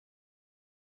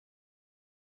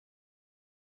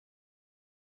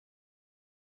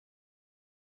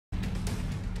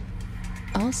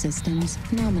All systems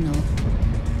nominal.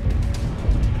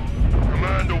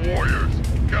 Command to warriors.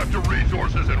 Capture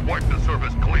resources and wipe the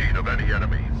surface clean of any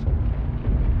enemies.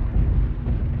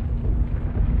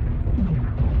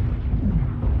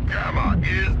 Gamma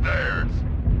is theirs.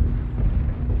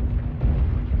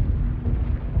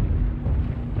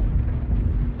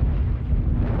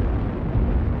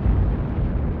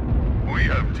 We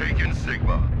have taken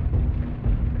Sigma.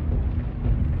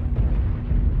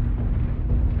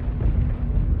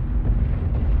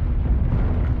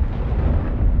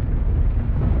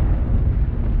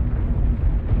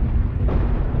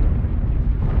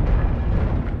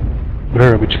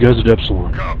 Alright, but you guys at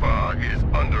Epsilon. Kappa is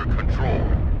under control.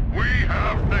 We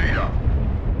have Theta.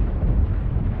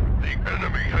 The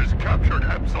enemy has captured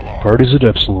Epsilon. Party's at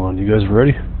Epsilon. You guys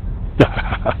ready?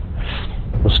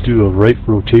 Let's do a right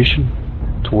rotation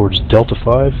towards Delta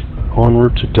 5,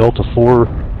 onward to Delta 4.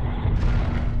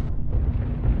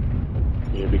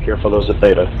 Yeah, be careful those at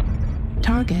Theta.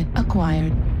 Target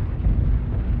acquired.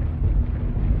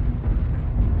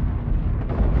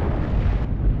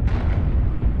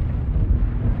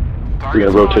 We're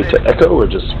gonna rotate to Echo or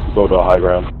just go to a high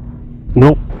ground?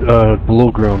 Nope, below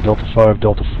ground, Delta 5,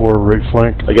 Delta 4, right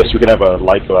flank. I guess we can have a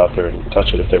light go out there and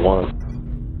touch it if they want.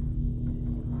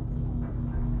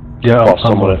 Yeah, While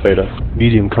someone at Theta.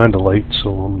 Medium kind of light,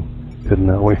 so I'm heading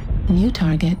that way. New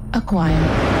target acquired.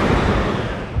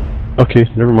 Okay,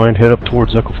 never mind, head up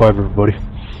towards Echo 5, everybody.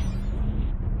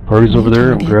 Party's over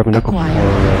there, I'm grabbing Echo 4,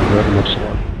 grabbing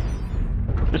Epsilon.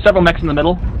 There's several mechs in the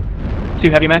middle. 2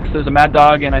 heavy mechs. There's a Mad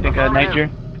Dog and I think a Niger.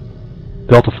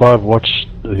 Delta 5, watch.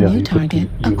 Yeah, New target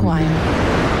acquired.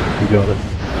 You got it.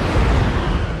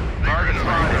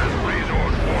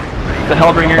 The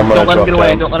Hellbringer. Don't let him get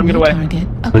away. Don't let him get away. Target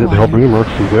I think the Hellbringer marked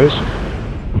for you guys.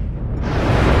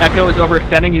 Echo is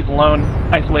overextending. He's alone,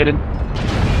 isolated.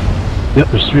 Yep,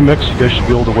 there's 3 mechs. You guys should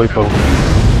be able to wipe out.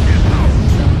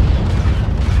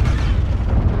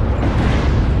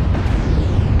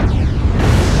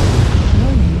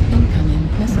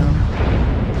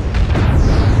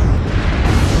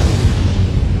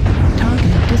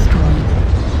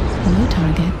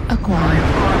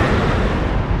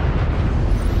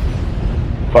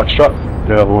 Foxtrot?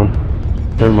 Yeah, one.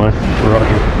 Never mind.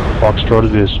 Roger. Foxtrot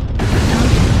it is.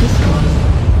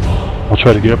 I'll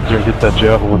try to get up there and get that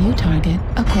javelin. New target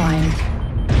acquired.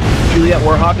 Juliet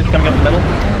Warhawk is coming up the middle.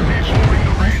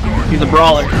 He's a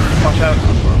brawler. Watch out.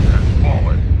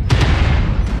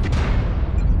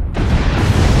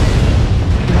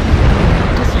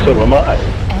 So am I.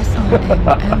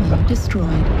 SRM ammo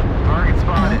destroyed.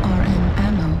 LRM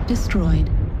ammo destroyed.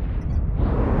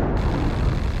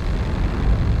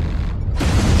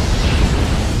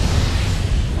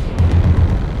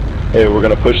 Hey, we're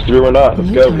gonna push through or not?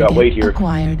 Let's go, we got weight here.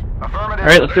 Acquired.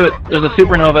 Alright, let's do it. There's a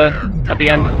supernova at the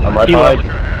end. I'm right behind.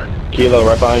 Kilo,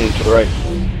 right behind you to the right.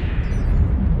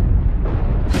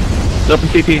 It's open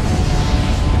CP.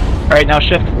 Alright, now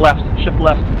shift left. Shift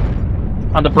left.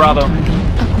 On the Bravo.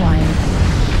 Target acquired.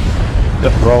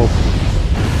 Yep, Bravo.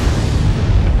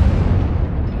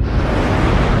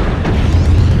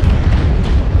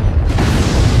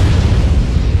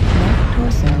 Left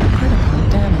torso critical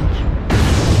damage.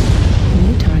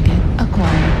 New target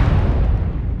acquired.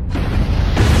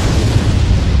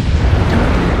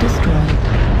 Target destroyed.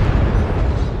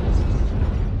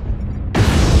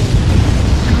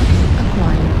 Target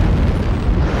acquired.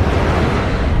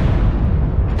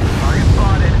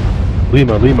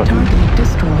 Lima. Target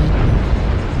destroyed.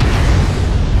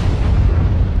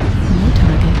 New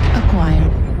target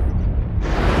acquired.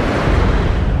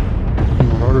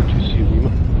 Marauder 2C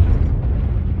Lima.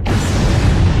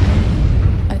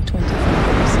 At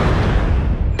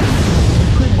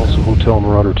 25%. Also Hotel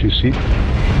Marauder 2C.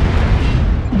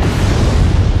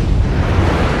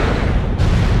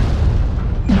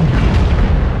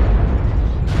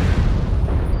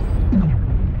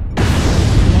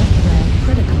 Left red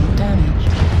critical damage.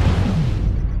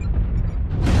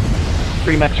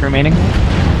 3 mechs remaining.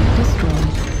 Destroyed.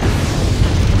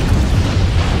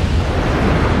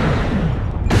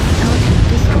 Target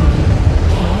destroyed.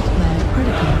 Right red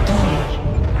critical damage.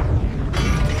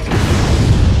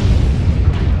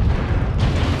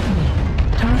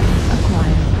 Target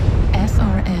acquired.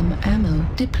 SRM ammo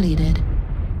depleted.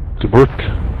 Good work.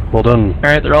 Well done.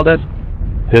 Alright, they're all dead.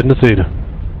 Heading to Theta.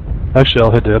 Actually,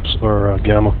 I'll head to Eps or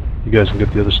Gamma. You guys can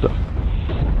get the other stuff.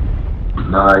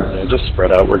 Nice. Yeah, just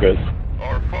spread out, we're good.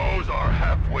 Our foes are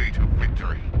halfway to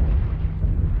victory.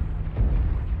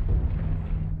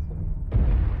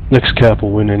 Next cap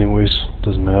will win anyways.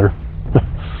 Doesn't matter.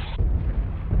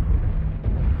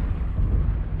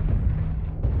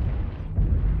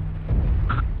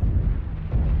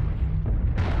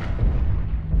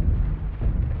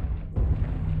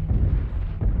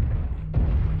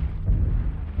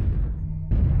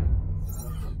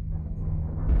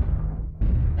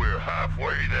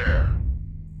 halfway there.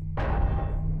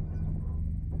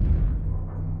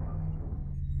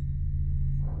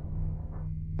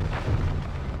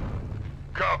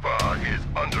 Kappa is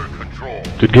under control.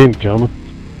 Good game, gentlemen.